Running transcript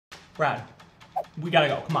Brad, we gotta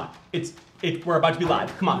go. Come on. We're about to be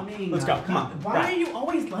live. Come on. Let's go. Come on. Why Brad. are you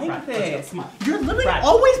always like Brad, this? Come on. You're literally Brad.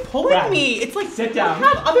 always pulling Brad. me. It's like, Sit down. I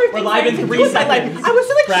have other things We're live in I can 3 do in my life. seconds. I was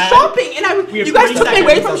like Brad. shopping, and you guys 3 took me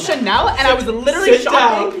away from seconds. Chanel, and I was literally Sit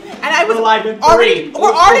shopping, down. and I was We're live in already. 3,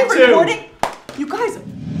 We're already 2. recording. You guys.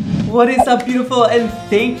 What is up, beautiful? And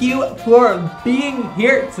thank you for being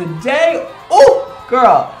here today. Oh,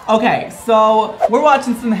 girl. Okay, so we're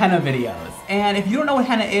watching some henna videos, and if you don't know what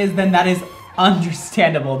henna is, then that is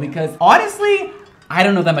understandable because honestly, I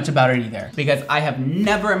don't know that much about it either because I have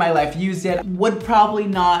never in my life used it. Would probably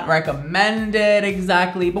not recommend it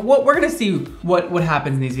exactly, but we're gonna see what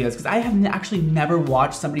happens in these videos because I have actually never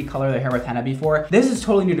watched somebody color their hair with henna before. This is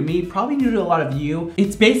totally new to me, probably new to a lot of you.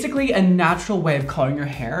 It's basically a natural way of coloring your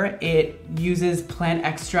hair. It uses plant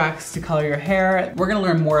extracts to color your hair. We're gonna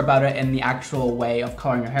learn more about it in the actual way of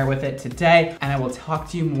coloring your hair with it today, and I will talk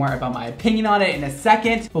to you more about my opinion on it in a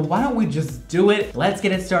second, but why don't we just do it? Let's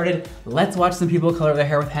get it started. Let's watch some people color their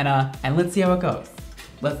hair with henna, and let's see how it goes.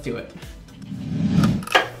 Let's do it.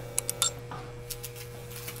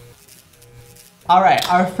 All right,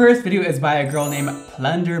 our first video is by a girl named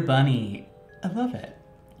Plunder Bunny. I love it.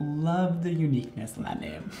 Love the uniqueness in that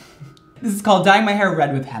name. This is called Dyeing My Hair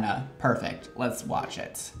Red with Henna. Perfect, let's watch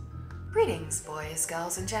it. Greetings, boys,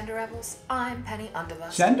 girls, and gender rebels. I'm Penny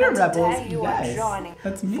Underbust. Gender and rebels, today you yes, are joining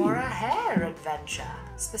that's me. for a hair adventure,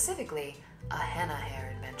 specifically a henna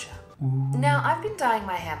hair adventure. Now, I've been dyeing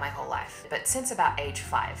my hair my whole life, but since about age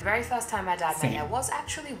 5. The very first time I dyed my hair was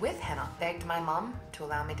actually with henna. Begged my mum to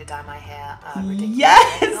allow me to dye my hair ridiculous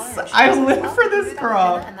Yes! color, I and she was live like, for "Well, this do that with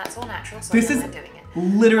girl." henna, and that's all natural, so This I is am doing it.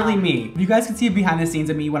 literally me. You guys can see behind the scenes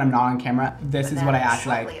of me when I'm not on camera. This is what I act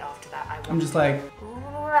like. After that, I'm just like,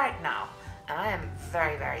 right now, and I am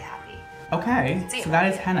very, very happy. okay, so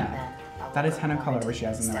that is henna. Henna. That is henna color where she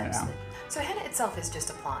has in there right now. So henna itself is just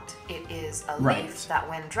a plant. It is a Right. leaf that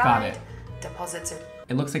when Got dried, it. deposits a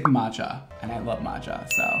It looks like matcha, and I love matcha,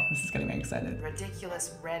 so this is getting me excited.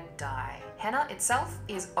 ridiculous red dye. Henna itself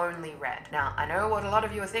is only red. Now, I know what a lot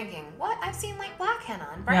of you are thinking. What? I've seen like black henna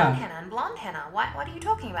and brown henna and blonde henna. What are you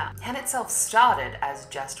talking about? Henna itself started as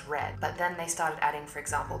just red, but then they started adding, for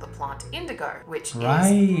example, the plant indigo, which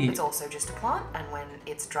it's also just a plant, and when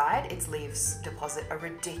it's dried, its leaves deposit a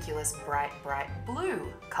ridiculous bright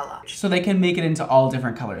blue color. So they can make it into all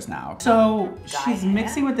different colors now. So she's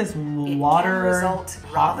mixing with this water, it can result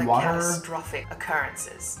hot rather water. catastrophic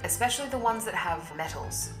occurrences, especially the ones that have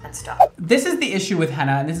metals and stuff. This is the issue with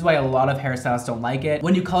henna, and this is why a lot of hairstylists don't like it.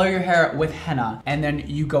 When you color your hair with henna, and then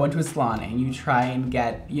you go into a salon and you try and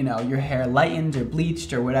get, you know, your hair lightened or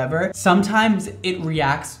bleached or whatever, sometimes it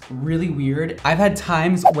reacts really weird. I've had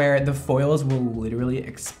times where the foils will literally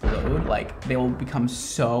explode, like they will become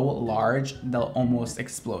so large, they'll almost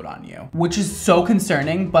explode on you, which is so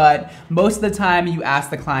concerning, but most of the time you ask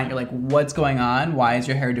the client, you're like, what's going on? Why is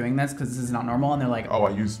your hair doing this? Because this is not normal. And they're like, oh,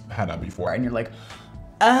 I used henna before. And you're like,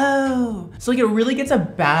 oh. So like it really gets a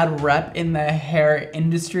bad rep in the hair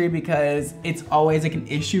industry because it's always like an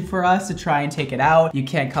issue for us to try and take it out. You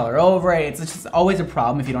can't color over it. It's just always a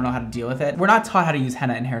problem if you don't know how to deal with it. We're not taught how to use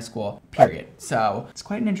henna in hair school, period. So it's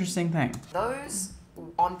quite an interesting thing. Those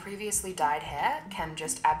on previously dyed hair can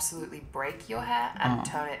just absolutely break your hair and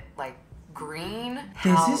turn it like green.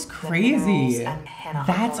 This is crazy.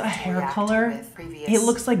 That's a hair color? It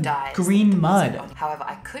looks like green mud. However,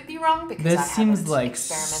 I could be wrong because this seems like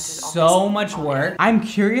so much work. I'm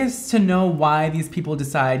curious to know why these people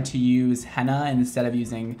decide to use henna instead of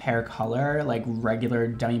using hair color, like regular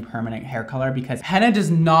demi-permanent hair color, because henna does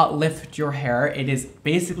not lift your hair. It is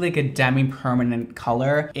basically like a demi-permanent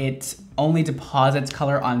color. It only deposits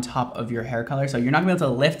color on top of your hair color, so you're not gonna be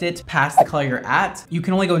able to lift it past the color you're at. You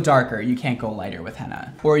can only go darker, you can't go lighter with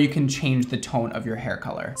henna. Or you can change the tone of your hair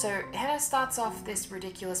color. So henna starts off this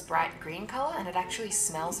ridiculous bright green color, and it actually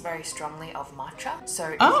smells very strongly of matcha. So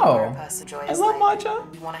if you're a person who enjoys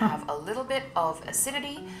matcha, you wanna have a little bit of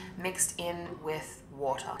acidity mixed in with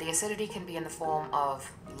water. The acidity can be in the form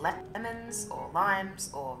of lemons or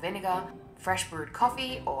limes or vinegar, fresh brewed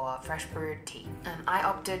coffee or fresh brewed tea. And I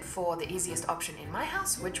opted for the easiest option in my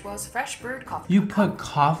house, which was fresh brewed coffee. You put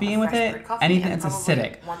coffee in with it? Anything that's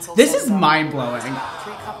acidic. This is mind-blowing.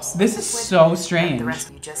 This is so strange. The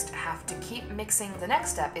rest you just have to keep mixing. The next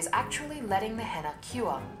step is actually letting the henna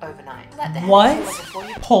cure overnight. Let the henna cure before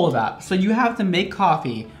you Hold up. So you have to make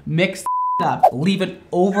coffee, mix up, leave it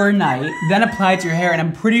overnight, then apply it to your hair, and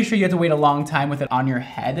I'm pretty sure you have to wait a long time with it on your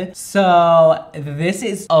head. So this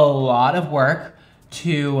is a lot of work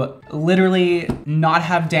to literally not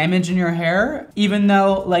have damage in your hair, even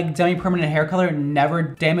though like semi-permanent hair color never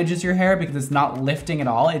damages your hair because it's not lifting at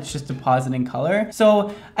all, it's just depositing color.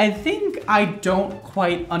 So I think I don't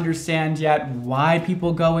quite understand yet why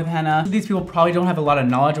people go with henna. These people probably don't have a lot of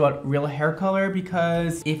knowledge about real hair color,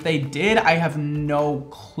 because if they did, I have no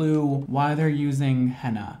clue why they're using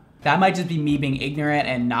henna. That might just be me being ignorant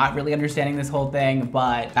and not really understanding this whole thing,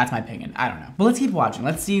 but that's my opinion. I don't know. But let's keep watching.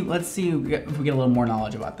 Let's see if we get a little more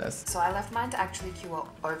knowledge about this. So I left mine to actually cure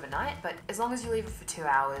overnight, but as long as you leave it for 2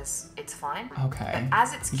 hours, it's fine. Okay. But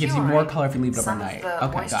as it's curing, it gives you more color if you leave it overnight.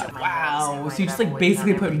 Okay, got it. Wow. So you just like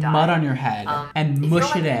basically put mud on your head and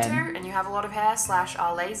mush it in. If you're like me too, and you have a lot of hair /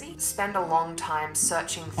 are lazy, spend a long time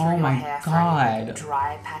searching through your hair for any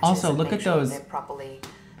dry patches. Also, look at those. They're properly.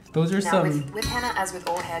 Those are some. With henna, as with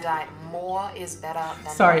all hair dye, more is better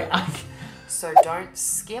than Sorry, so don't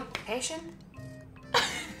skimp. Patient.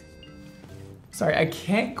 Sorry, I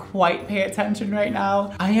can't quite pay attention right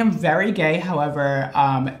now. I am very gay, however,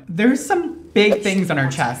 there's some big things on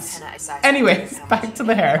her chest. Anyways, back to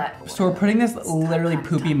the hair. So we're putting this literally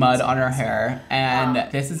poopy mud on her hair,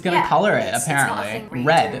 and this is gonna color it, apparently.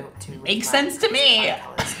 Red. Makes sense to me.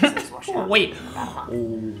 Wait,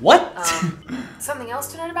 what? Something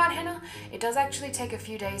else to note about henna, it does actually take a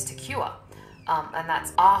few days to cure, and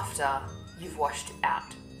that's after you've washed it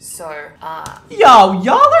out. So, yo,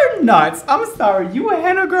 y'all are nuts. I'm sorry, you a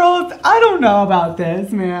henna girl? I don't know about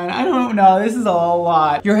this, man. I don't know, this is a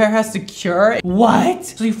lot. Your hair has to cure? What?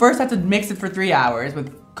 So you first have to mix it for 3 hours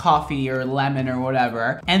with coffee or lemon or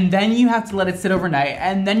whatever, and then you have to let it sit overnight,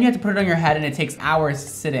 and then you have to put it on your head and it takes hours to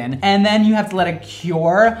sit in, and then you have to let it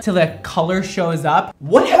cure till the color shows up.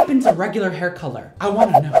 What happened to regular hair color? I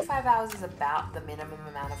want to know. 5 hours is about the minimum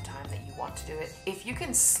amount of time that you want to do it. If you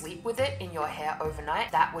can sleep with it in your hair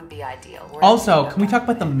overnight, that would be ideal. Also, can we talk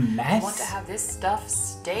about the mess? You want to have this stuff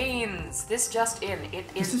stains. This just in,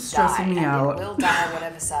 this is stressing me out. It will dye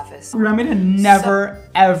whatever surface. Remember to never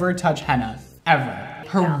ever touch henna, ever.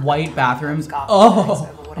 Her white bathrooms.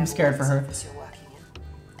 Oh, I'm scared for her.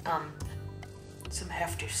 Some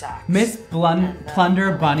hefty sacks. Miss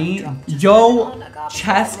Plunder Bunny, yo,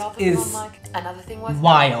 chest is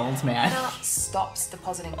wild, man. Henna stops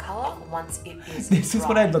depositing color once it is This is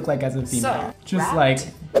what I look like as a female. Just like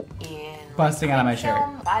busting out of my shirt.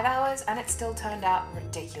 5 hours, and it still turned out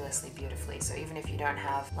ridiculously beautifully. So even if you don't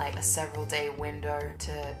have like a several-day window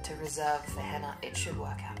to reserve for henna, it should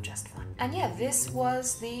work out just fine. And yeah, this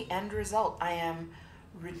was the end result. I am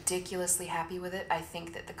ridiculously happy with it. I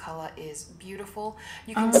think that the color is beautiful.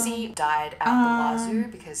 You can see dyed out the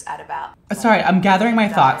wazoo, because at about... Sorry, I'm gathering my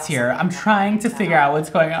thoughts here. I'm trying to figure out what's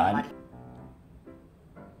going on.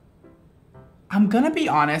 I'm gonna be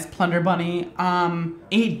honest, Plunder Bunny,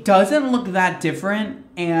 it doesn't look that different,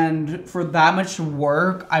 and for that much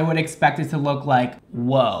work, I would expect it to look like,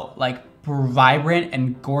 whoa, like vibrant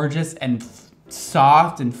and gorgeous and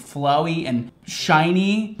soft and flowy and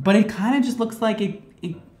shiny, but it kind of just looks like it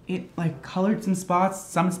like colored some spots,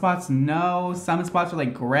 some spots no, some spots are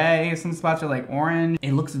like gray, some spots are like orange.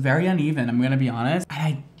 It looks very uneven, I'm gonna be honest. And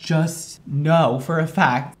I just know for a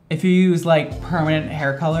fact, if you use like permanent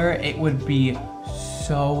hair color, it would be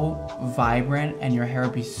so vibrant and your hair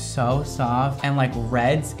would be so soft, and like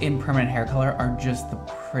reds in permanent hair color are just the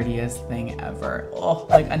prettiest thing ever. Oh,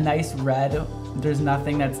 like a nice red, there's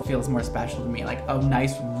nothing that feels more special to me. Like a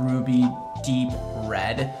nice ruby deep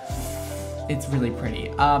red. It's really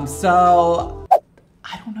pretty. So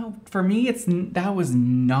I don't know. For me, that was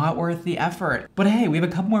not worth the effort. But hey, we have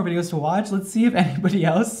a couple more videos to watch. Let's see if anybody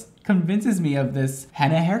else convinces me of this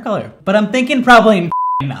henna hair color. But I'm thinking probably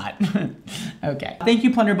not. Okay. Thank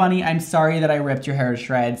you, Plunder Bunny. I'm sorry that I ripped your hair to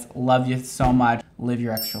shreds. Love you so much. Live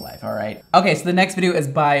your extra life, all right? Okay, so the next video is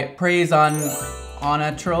by Praise on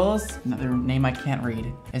Trolls. Another name I can't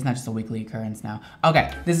read. It's not just a weekly occurrence now.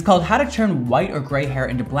 Okay, this is called How to Turn White or Gray Hair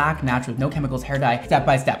into Black Natural with No Chemicals Hair Dye Step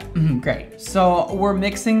by Step. Great. So we're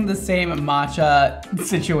mixing the same matcha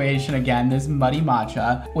situation again, this muddy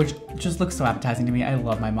matcha, which just looks so appetizing to me. I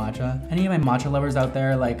love my matcha. Any of my matcha lovers out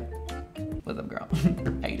there, like, what's up, girl?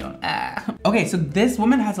 How you doing? Okay, so this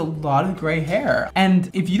woman has a lot of gray hair. And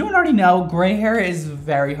if you don't already know, gray hair is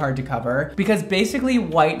very hard to cover because basically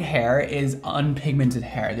white hair is unpigmented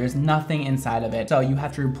hair. There's nothing inside of it. So you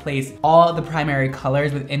have to replace all the primary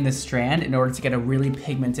colors within the strand in order to get a really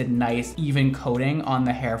pigmented, nice, even coating on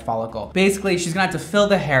the hair follicle. Basically, she's gonna have to fill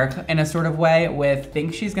the hair in a sort of way with, I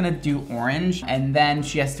think she's gonna do orange, and then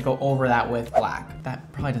she has to go over that with black.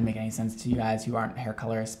 That probably doesn't make any sense to you guys who aren't hair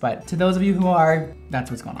colorists, but to those of you who are, that's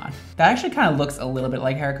what's going on. That actually kind of looks a little bit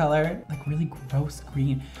like hair color, like really gross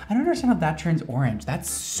green. I don't understand how that turns orange. That's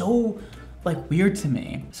so like weird to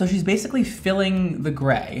me. So she's basically filling the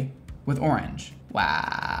gray with orange.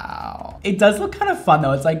 Wow. It does look kind of fun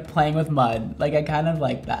though. It's like playing with mud. Like I kind of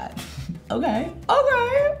like that. Okay.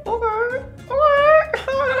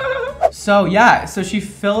 So yeah, so she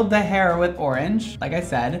filled the hair with orange, like I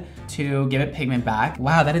said, to give it pigment back.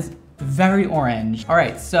 Wow, that is very orange. All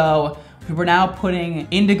right, so we're now putting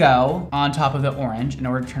indigo on top of the orange in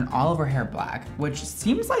order to turn all of her hair black, which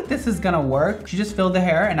seems like this is gonna work. She just filled the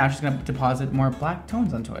hair and now she's gonna deposit more black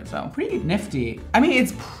tones onto it. So pretty nifty. I mean,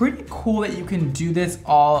 it's pretty cool that you can do this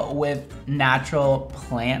all with natural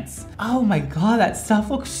plants. Oh my God, that stuff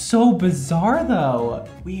looks so bizarre though.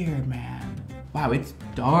 Weird, man. Wow, it's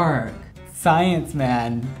dark. Science,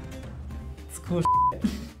 man. It's cool shit.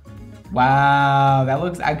 Wow, that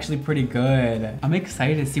looks actually pretty good. I'm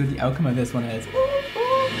excited to see what the outcome of this one is.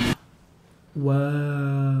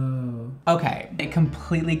 Whoa. Okay, it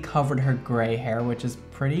completely covered her gray hair, which is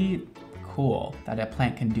pretty cool that a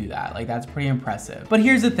plant can do that. Like, that's pretty impressive. But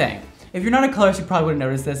here's the thing. If you're not a colorist, you probably wouldn't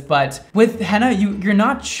notice this, but with henna, you're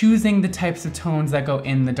not choosing the types of tones that go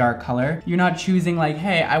in the dark color. You're not choosing like,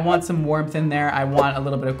 hey, I want some warmth in there, I want a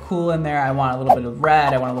little bit of cool in there, I want a little bit of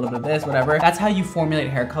red, I want a little bit of this, whatever. That's how you formulate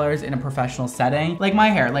hair colors in a professional setting. Like my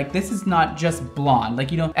hair, like this is not just blonde.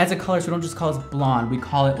 Like, you know, as a colorist, we don't just call it blonde, we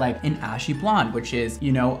call it like an ashy blonde, which is,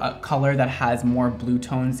 you know, a color that has more blue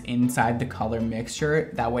tones inside the color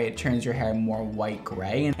mixture. That way it turns your hair more white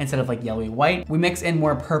gray instead of like yellowy white. We mix in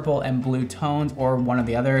more purple and blue tones or one or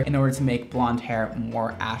the other in order to make blonde hair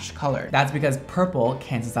more ash color. That's because purple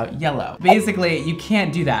cancels out yellow. Basically, you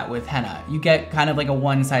can't do that with henna. You get kind of like a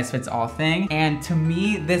one size fits all thing. And to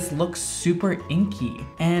me, this looks super inky.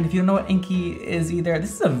 And if you don't know what inky is either,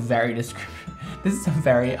 this is a very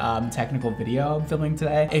technical video I'm filming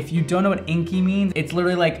today. If you don't know what inky means, it's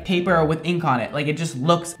literally like paper with ink on it. Like it just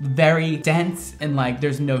looks very dense and like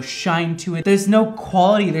there's no shine to it. There's no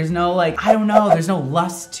quality, there's no like, I don't know, there's no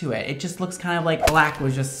lust to it. It just looks kind of like black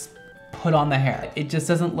was just put on the hair. It just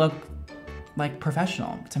doesn't look like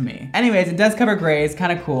professional to me. Anyways, it does cover gray, it's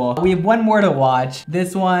kind of cool. We have one more to watch.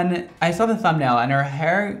 This one, I saw the thumbnail and her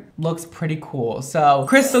hair looks pretty cool. So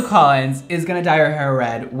Crystal Collins is gonna dye her hair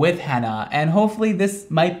red with henna, and hopefully this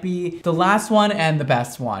might be the last one and the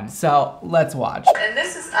best one. So let's watch. And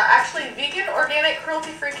this is actually vegan, organic,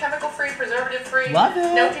 cruelty-free, chemical-free, preservative-free. Love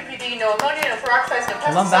it. No PPD, no ammonia, no peroxides, no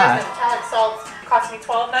I love pesticides, that. no metallic salts. Cost me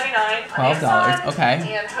 $12.99 on $12, Amazon,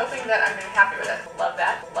 okay. And hoping that I'm gonna be happy with it. Love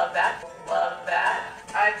that, love that, love that.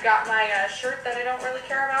 I've got my shirt that I don't really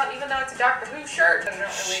care about, even though it's a Doctor Who shirt. I don't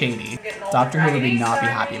really Shady. Doctor Who would not be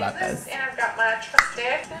happy about this. And I've got my trusty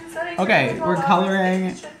accents that I Okay, we're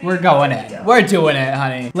coloring. We're going in. We're doing it,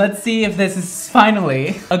 honey. Let's see if this is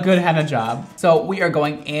finally a good henna job. So we are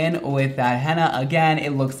going in with that henna. Again, it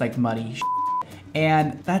looks like muddy shit.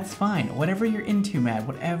 And that's fine. Whatever you're into, man.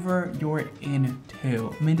 Whatever you're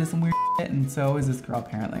into. I'm into some weird shit, and so is this girl,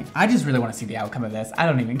 apparently. I just really want to see the outcome of this. I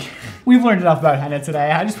don't even care. We've learned enough about henna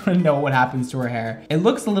today. I just want to know what happens to her hair. It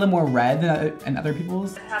looks a little more red than other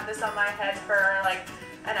people's. I have this on my head for like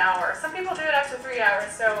an hour. Some people do it up to 3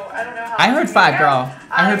 hours, so I don't know how. I heard 5, girl.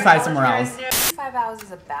 I heard 5 somewhere else. 5 hours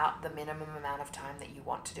is about the minimum amount of time that you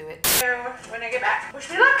want to do it. So when I get back, wish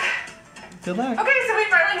me luck. Good luck. Okay, so we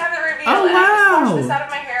finally have the reveal. Oh, and wow. I just washed this out of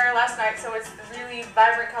my hair last night, so it's the really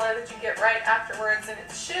vibrant color that you get right afterwards, and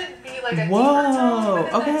it should be like a deeper tone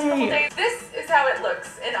within the next couple days. This is how it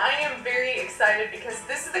looks, and I am very excited because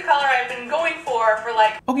this is the color I've been going for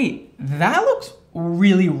like. Okay, that looks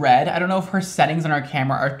really red. I don't know if her settings on our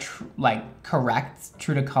camera are like correct,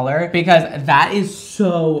 true to color, because that is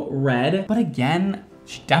so red. But again,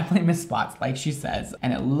 she definitely missed spots, like she says,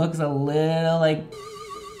 and it looks a little like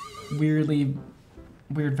weird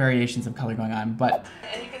variations of color going on, but.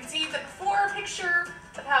 And you can see the before picture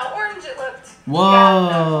of how orange it looked.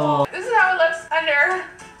 Whoa. Yeah, this is how it looks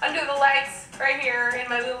under the lights right here in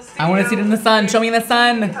my little studio. I want to see it in the sun. Show me in the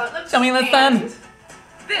sun. Show me in the sun.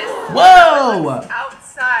 This. Whoa.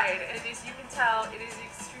 Outside, and it is, you can tell it is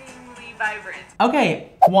extremely vibrant.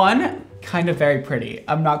 Okay, one, kind of very pretty.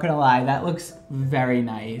 I'm not gonna lie, that looks very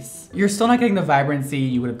nice. You're still not getting the vibrancy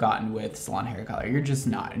you would have gotten with salon hair color. You're just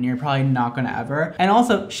not, and you're probably not gonna ever. And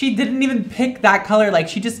also, she didn't even pick that color, like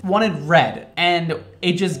she just wanted red, and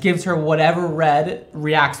it just gives her whatever red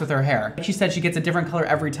reacts with her hair. She said she gets a different color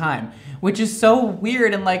every time, which is so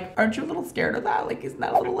weird, and like, aren't you a little scared of that? Like, isn't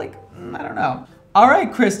that a little like, I don't know. All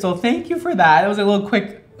right, Crystal, thank you for that. That was a little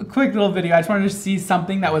quick little video. I just wanted to see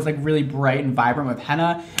something that was like really bright and vibrant with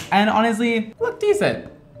henna, and honestly, looked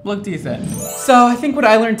decent. So I think what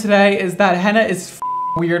I learned today is that henna is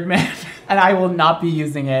weird, man. and I will not be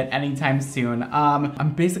using it anytime soon.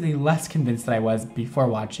 I'm basically less convinced than I was before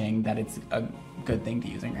watching that it's a good thing to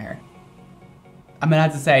use in your hair. I'm gonna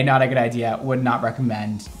have to say, not a good idea, would not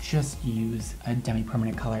recommend. Just use a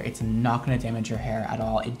demi-permanent color. It's not gonna damage your hair at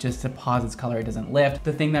all. It just deposits color, it doesn't lift.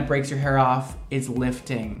 The thing that breaks your hair off is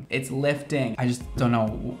lifting. It's lifting. I just don't know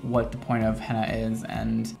what the point of henna is,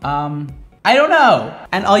 and I don't know.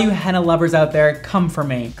 And all you henna lovers out there, come for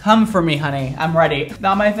me. Come for me, honey, I'm ready.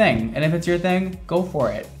 Not my thing, and if it's your thing, go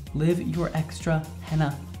for it. Live your extra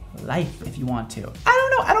henna life if you want to. I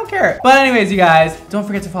don't know, I don't care. But anyways, you guys, don't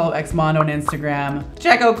forget to follow Mondo on Instagram.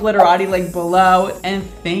 Check out Glitterati, link below. And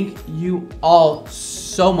thank you all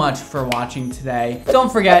so much for watching today.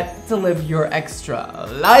 Don't forget to live your extra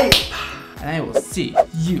life. And I will see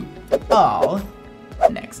you all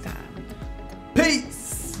next time.